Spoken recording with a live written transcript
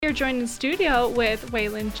are joined in studio with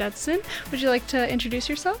Waylon Judson. Would you like to introduce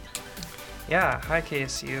yourself? Yeah, hi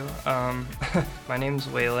KSU. My name's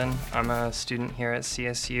Waylon. I'm a student here at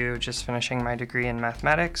CSU, just finishing my degree in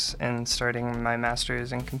mathematics and starting my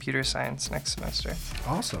master's in computer science next semester.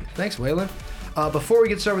 Awesome. Thanks, Waylon. Before we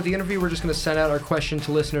get started with the interview, we're just going to send out our question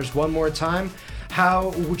to listeners one more time. How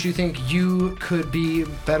would you think you could be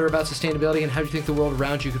better about sustainability, and how do you think the world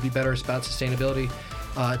around you could be better about sustainability?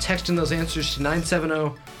 Text in those answers to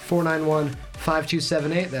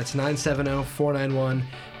 970-491-5278. That's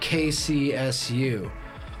 970-491-KCSU.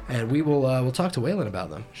 And we'll talk to Waylon about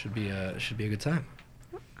them. Should be a good time.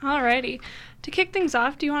 Alrighty. To kick things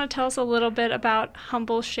off, do you want to tell us a little bit about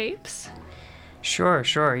Humble Shapes? Sure,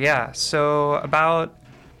 yeah. So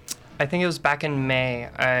I think it was back in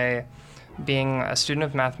May, being a student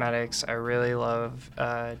of mathematics, I really love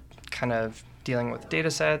kind of dealing with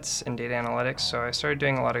data sets and data analytics, so I started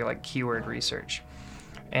doing a lot of keyword research.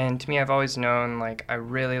 And to me, I've always known I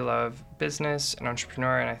really love business and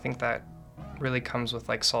entrepreneur, and I think that really comes with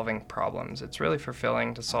solving problems. It's really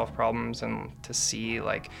fulfilling to solve problems and to see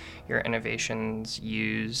your innovations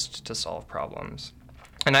used to solve problems.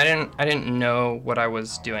 And I didn't know what I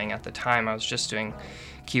was doing at the time. I was just doing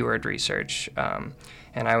keyword research,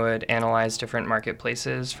 and I would analyze different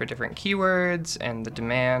marketplaces for different keywords and the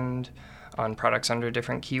demand on products under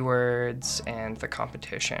different keywords and the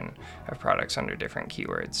competition of products under different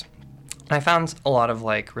keywords. I found a lot of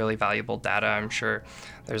really valuable data. I'm sure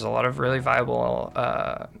there's a lot of really viable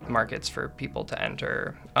markets for people to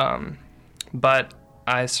enter. But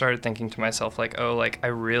I started thinking to myself I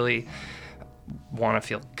really want to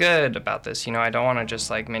feel good about this. I don't want to just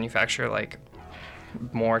manufacture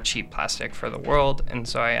more cheap plastic for the world. And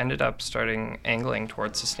so I ended up starting angling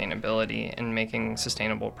towards sustainability and making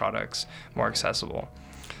sustainable products more accessible.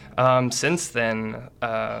 Since then,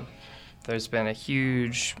 there's been a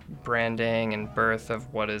huge branding and birth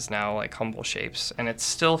of what is now Humble Shapes, and it's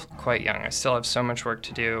still quite young. I still have so much work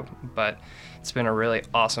to do, but it's been a really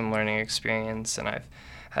awesome learning experience, and I've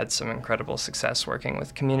had some incredible success working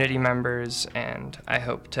with community members, and I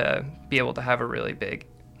hope to be able to have a really big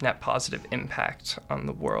net positive impact on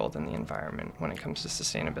the world and the environment when it comes to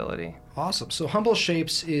sustainability. Awesome. So Humble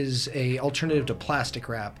Shapes is a alternative to plastic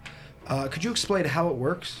wrap. Could you explain how it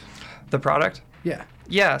works? The product? Yeah.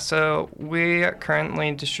 Yeah, so we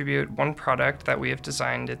currently distribute one product that we have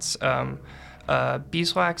designed. It's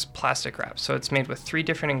beeswax plastic wrap. So it's made with 3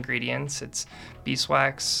 different ingredients. It's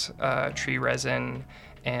beeswax, tree resin,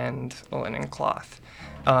 and a linen cloth.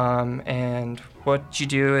 And what you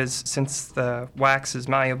do is, since the wax is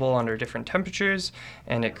malleable under different temperatures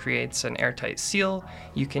and it creates an airtight seal,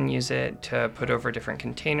 you can use it to put over different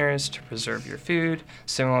containers to preserve your food.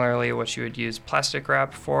 Similarly, what you would use plastic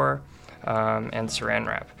wrap for, and saran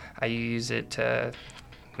wrap. I use it to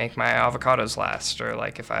make my avocados last, or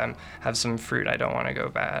if I have some fruit I don't want to go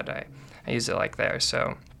bad, I use it there.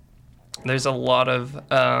 So there's a lot of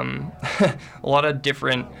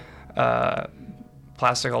different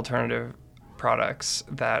plastic alternative products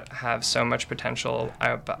that have so much potential.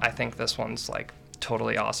 I think this one's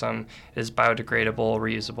totally awesome. It is biodegradable,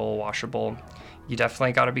 reusable, washable. You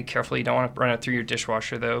definitely got to be careful. You don't want to run it through your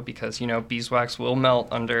dishwasher though, because beeswax will melt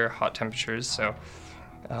under hot temperatures. So,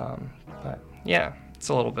 but yeah, it's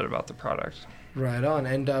a little bit about the product. Right on.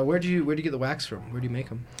 And where do you get the wax from? Where do you make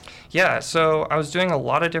them? Yeah, so I was doing a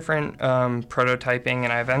lot of different prototyping,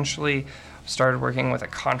 and I eventually started working with a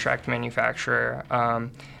contract manufacturer,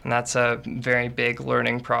 and that's a very big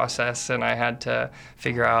learning process, and I had to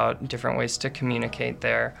figure out different ways to communicate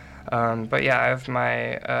there. But yeah, I have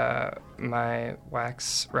my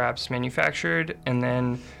wax wraps manufactured and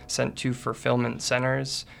then sent to fulfillment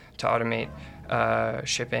centers to automate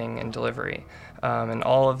shipping and delivery. And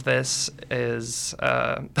all of this is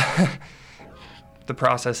the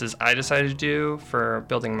processes I decided to do for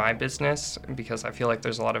building my business, because I feel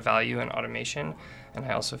there's a lot of value in automation, and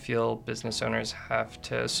I also feel business owners have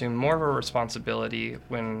to assume more of a responsibility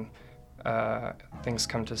when things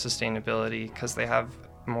come to sustainability, because they have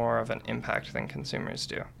more of an impact than consumers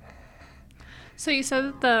do. So you said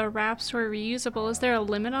that the wraps were reusable. Is there a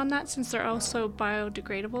limit on that, since they're also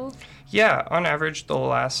biodegradable? Yeah, on average they'll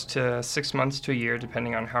last 6 months to a year,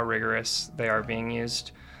 depending on how rigorous they are being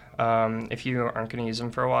used. If you aren't going to use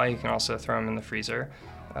them for a while, you can also throw them in the freezer,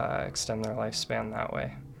 extend their lifespan that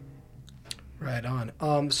way. Right on.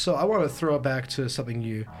 So I want to throw it back to something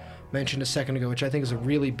you mentioned a second ago, which I think is a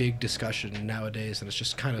really big discussion nowadays, and it's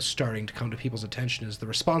just kind of starting to come to people's attention, is the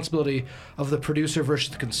responsibility of the producer versus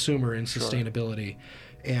the consumer in sustainability.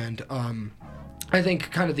 And I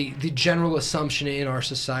think kind of the general assumption in our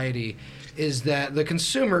society is that the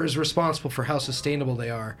consumer is responsible for how sustainable they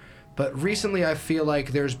are. But recently, I feel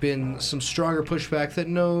like there's been some stronger pushback that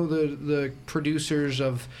no, the producers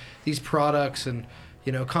of these products and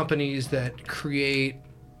companies that create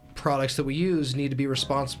products that we use need to be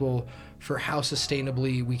responsible for how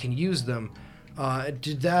sustainably we can use them.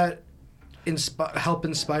 Did that help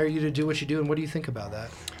inspire you to do what you do, and what do you think about that?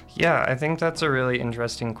 Yeah, I think that's a really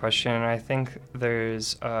interesting question. I think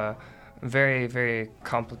there's very, very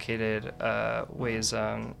complicated ways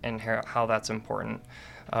in how that's important.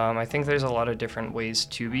 I think there's a lot of different ways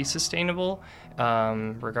to be sustainable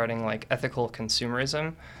regarding like ethical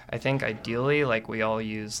consumerism. I think ideally like we all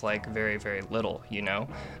use like very, very little,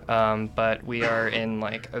 but we are in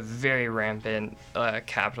like a very rampant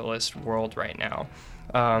capitalist world right now.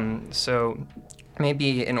 So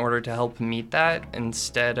maybe in order to help meet that,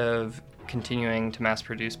 instead of continuing to mass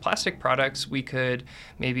produce plastic products, we could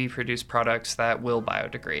maybe produce products that will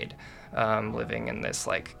biodegrade. Living in this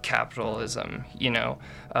like capitalism,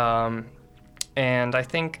 and I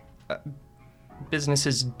think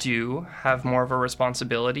businesses do have more of a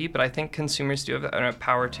responsibility, but I think consumers do have a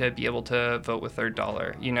power to be able to vote with their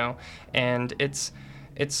dollar, and it's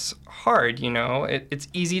hard, it's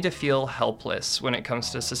easy to feel helpless when it comes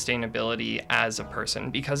to sustainability as a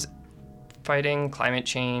person, because fighting climate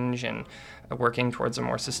change and working towards a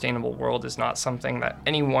more sustainable world is not something that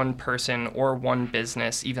any one person or one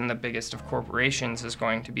business, even the biggest of corporations, is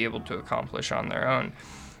going to be able to accomplish on their own.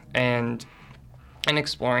 And in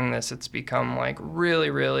exploring this, it's become like really,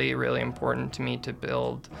 really, really important to me to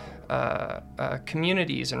build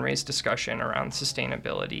communities and raise discussion around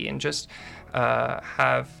sustainability and just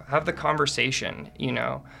have the conversation,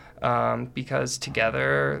 because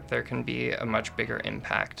together there can be a much bigger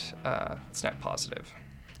impact. It's net positive.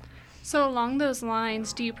 So along those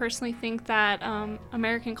lines, do you personally think that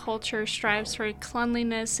American culture strives for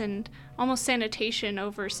cleanliness and almost sanitation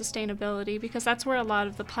over sustainability? Because that's where a lot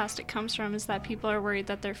of the plastic comes from, is that people are worried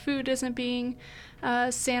that their food isn't being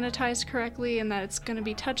sanitized correctly and that it's going to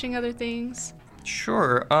be touching other things.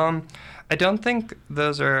 Sure. I don't think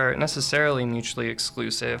those are necessarily mutually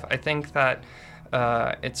exclusive. I think that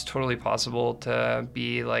it's totally possible to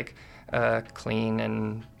be like clean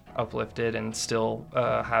and uplifted and still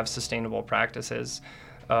have sustainable practices.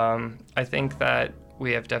 I think that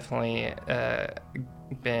we have definitely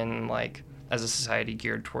been like as a society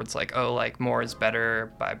geared towards like, oh, like more is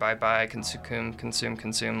better, buy,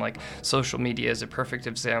 consume. Like social media is a perfect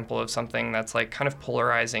example of something that's like kind of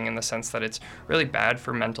polarizing in the sense that it's really bad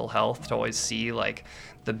for mental health to always see like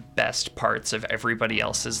the best parts of everybody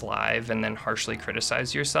else's life and then harshly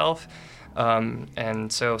criticize yourself.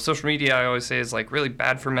 And so social media, I always say, is like really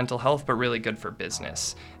bad for mental health, but really good for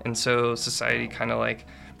business. And so society kind of like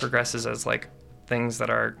progresses as like things that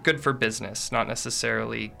are good for business, not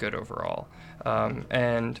necessarily good overall.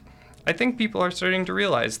 And I think people are starting to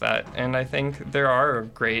realize that, and I think there are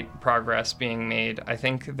great progress being made. I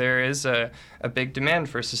think there is a big demand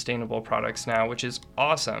for sustainable products now, which is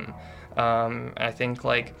awesome. I think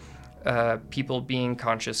like people being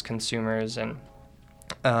conscious consumers and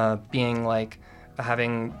being like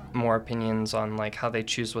having more opinions on like how they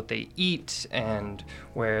choose what they eat and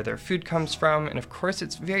where their food comes from. And of course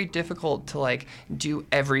it's very difficult to like do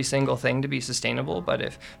every single thing to be sustainable, but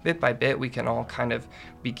if bit by bit we can all kind of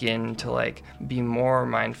begin to like be more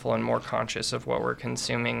mindful and more conscious of what we're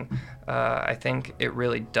consuming, I think it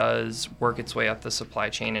really does work its way up the supply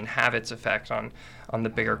chain and have its effect on the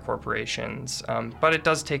bigger corporations. But it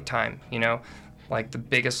does take time, like the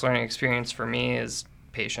biggest learning experience for me is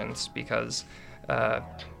patience, because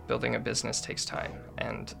building a business takes time,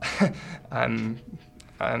 and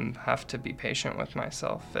I have to be patient with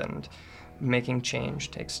myself, and making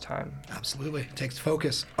change takes time. Absolutely, it takes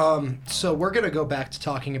focus. So we're gonna go back to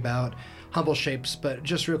talking about Humble Shapes, but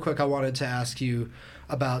just real quick, I wanted to ask you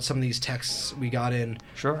about some of these texts we got in.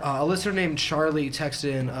 Sure. A listener named Charlie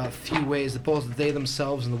texted in a few ways that both they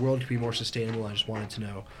themselves and the world could be more sustainable. I just wanted to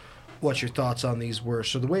know what your thoughts on these were.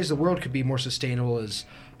 So the ways the world could be more sustainable is,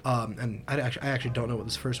 and I actually don't know what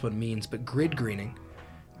this first one means, but grid greening.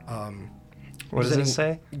 What does it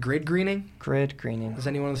say? Grid greening? Grid greening. Does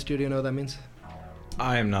anyone in the studio know what that means?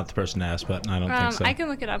 I am not the person to ask, but I don't think so. I can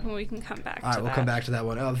look it up and we can come back to that. All right, we'll come back to that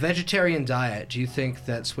one. Vegetarian diet. Do you think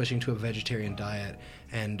that switching to a vegetarian diet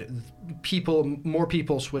and more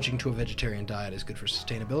people switching to a vegetarian diet is good for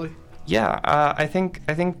sustainability? Yeah, I think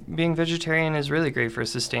being vegetarian is really great for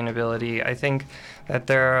sustainability. I think that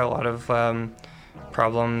there are a lot of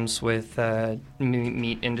problems with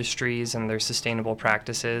meat industries and their sustainable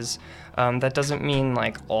practices. That doesn't mean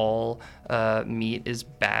like all meat is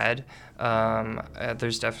bad.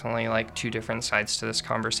 There's definitely like two different sides to this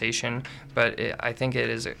conversation, but I think it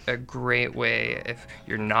is a great way, if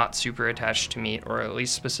you're not super attached to meat, or at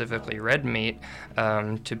least specifically red meat,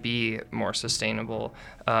 to be more sustainable.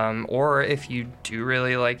 Or if you do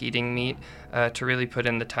really like eating meat, to really put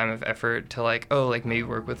in the time of effort to maybe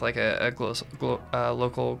work with like a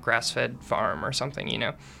local grass-fed farm or something, you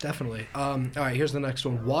know? Definitely. All right, here's the next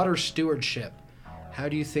one. Water stewardship. How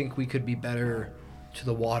do you think we could be better to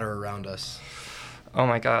the water around us? Oh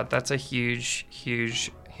my God, that's a huge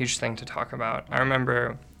thing to talk about. I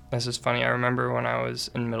remember, this is funny, I remember when I was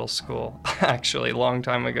in middle school, actually a long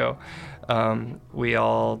time ago, we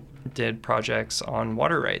all did projects on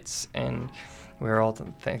water rights, and we were all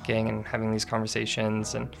thinking and having these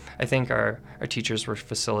conversations, and I think our teachers were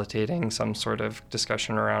facilitating some sort of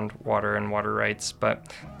discussion around water and water rights,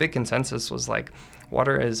 but big consensus was like,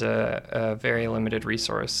 water is a very limited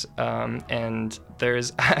resource, and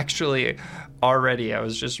there's actually already, I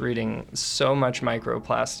was just reading, so much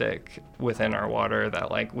microplastic within our water that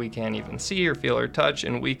like we can't even see or feel or touch,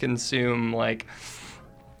 and we consume like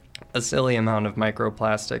a silly amount of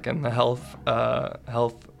microplastic, and the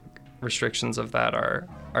health restrictions of that are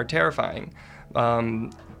terrifying,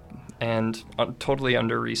 and totally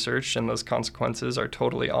under-researched, and those consequences are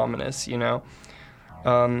totally ominous, you know?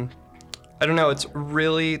 I don't know, it's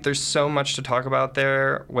really, there's so much to talk about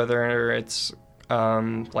there, whether it's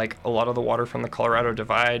like a lot of the water from the Colorado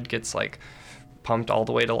Divide gets like pumped all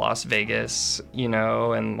the way to Las Vegas, you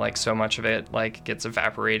know, and like so much of it like gets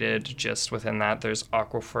evaporated just within that. There's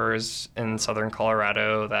aquifers in southern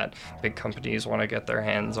Colorado that big companies want to get their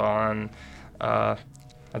hands on.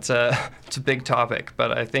 It's a big topic,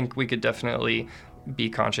 but I think we could definitely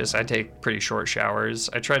be conscious. I take pretty short showers.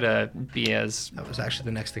 I try to be as that was actually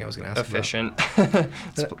the next thing I was going to ask efficient.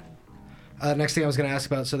 Next thing I was going to ask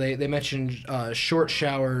about, so they mentioned short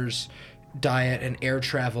showers, diet, and air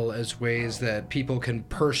travel as ways that people can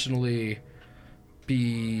personally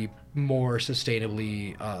be more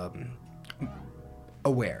sustainably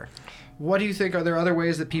aware. What do you think? Are there other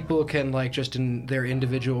ways that people can, like, just in their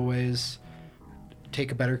individual ways,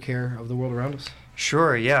 take a better care of the world around us?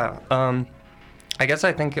 Sure, yeah. I guess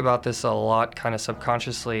I think about this a lot kind of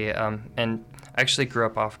subconsciously, and I actually grew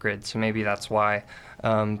up off-grid, so maybe that's why.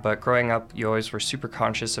 But growing up, you always were super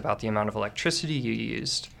conscious about the amount of electricity you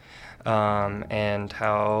used, and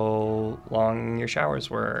how long your showers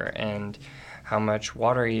were, and how much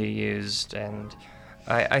water you used. And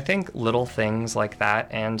I think little things like that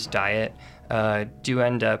and diet do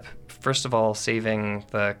end up, first of all, saving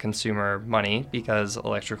the consumer money, because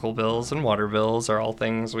electrical bills and water bills are all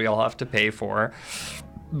things we all have to pay for.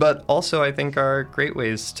 But also, I think are great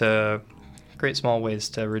small ways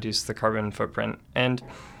to reduce the carbon footprint. And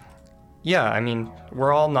yeah, I mean,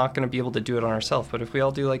 we're all not going to be able to do it on ourselves, but if we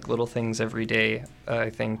all do like little things every day, I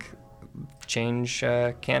think change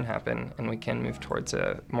can happen, and we can move towards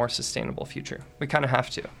a more sustainable future. We kind of have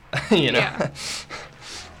to, you know? Yeah.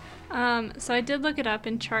 So I did look it up,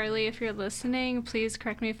 and Charlie, if you're listening, please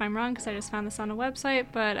correct me if I'm wrong, because I just found this on a website,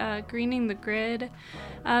 but greening the grid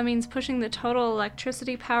means pushing the total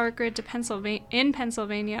electricity power grid to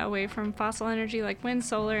Pennsylvania away from fossil energy like wind,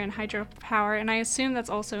 solar, and hydropower, and I assume that's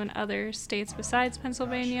also in other states besides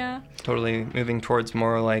Pennsylvania. Totally moving towards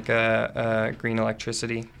more like green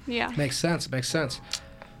electricity. Yeah. Makes sense.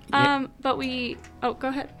 But we... Oh, go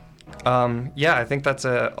ahead. Yeah, I think that's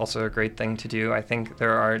also a great thing to do. I think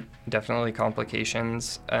there are definitely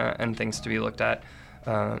complications and things to be looked at.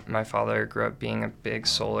 My father grew up being a big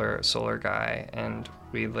solar guy, and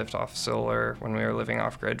we lived off solar when we were living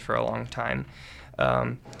off-grid for a long time.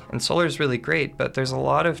 And solar is really great, but there's a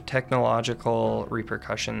lot of technological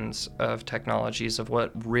repercussions of technologies of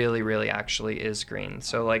what really, really actually is green.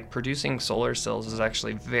 So like producing solar cells is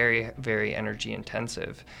actually very, very energy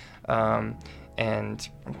intensive. And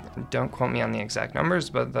don't quote me on the exact numbers,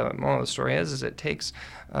 but the moral of the story is it takes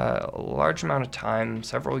a large amount of time,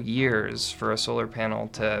 several years, for a solar panel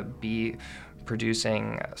to be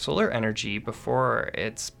producing solar energy before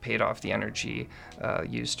it's paid off the energy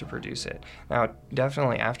used to produce it. Now,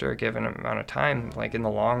 definitely after a given amount of time, like in the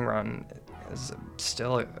long run, is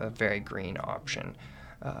still a very green option.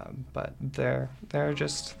 But there are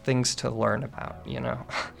just things to learn about, you know?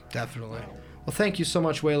 Definitely. Well, thank you so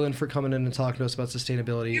much, Waylon, for coming in and talking to us about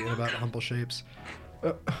sustainability and about Humble Shapes.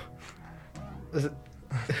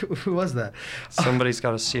 Who was that? Somebody's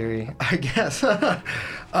got a Siri. I guess. But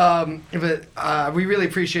we really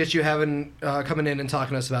appreciate you coming in and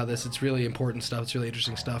talking to us about this. It's really important stuff. It's really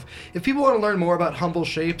interesting stuff. If people want to learn more about Humble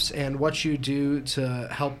Shapes and what you do to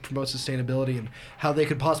help promote sustainability and how they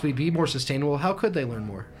could possibly be more sustainable, how could they learn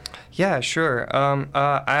more? Yeah, sure.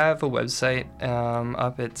 I have a website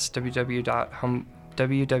up. It's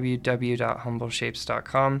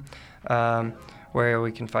www.humbleshapes.com, where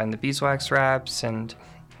we can find the beeswax wraps, and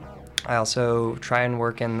I also try and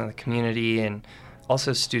work in the community and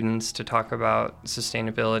also students to talk about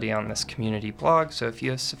sustainability on this community blog. So if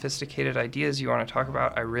you have sophisticated ideas you want to talk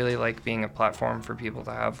about, I really like being a platform for people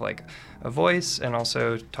to have like a voice and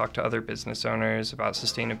also talk to other business owners about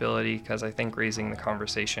sustainability, because I think raising the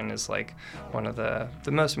conversation is like one of the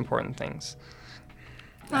most important things.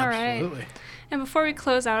 All right. Absolutely. And before we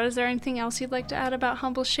close out, is there anything else you'd like to add about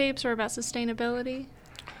Humble Shapes or about sustainability?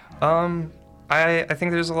 I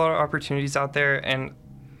think there's a lot of opportunities out there, and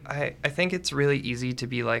I think it's really easy to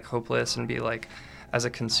be like hopeless and be like, as a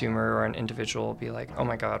consumer or an individual, be like, oh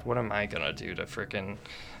my God, what am I gonna do to frickin'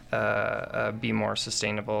 be more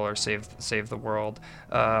sustainable or save the world?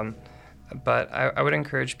 But I would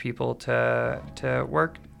encourage people to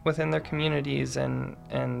work within their communities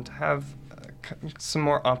and have some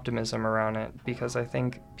more optimism around it, because I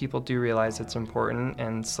think people do realize it's important,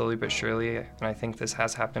 and slowly but surely, and I think this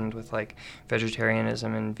has happened with like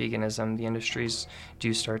vegetarianism and veganism, the industries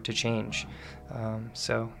do start to change.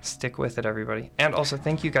 So stick with it, everybody. And also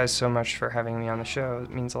thank you guys so much for having me on the show.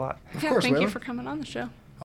 It means a lot. Thank you for coming on the show.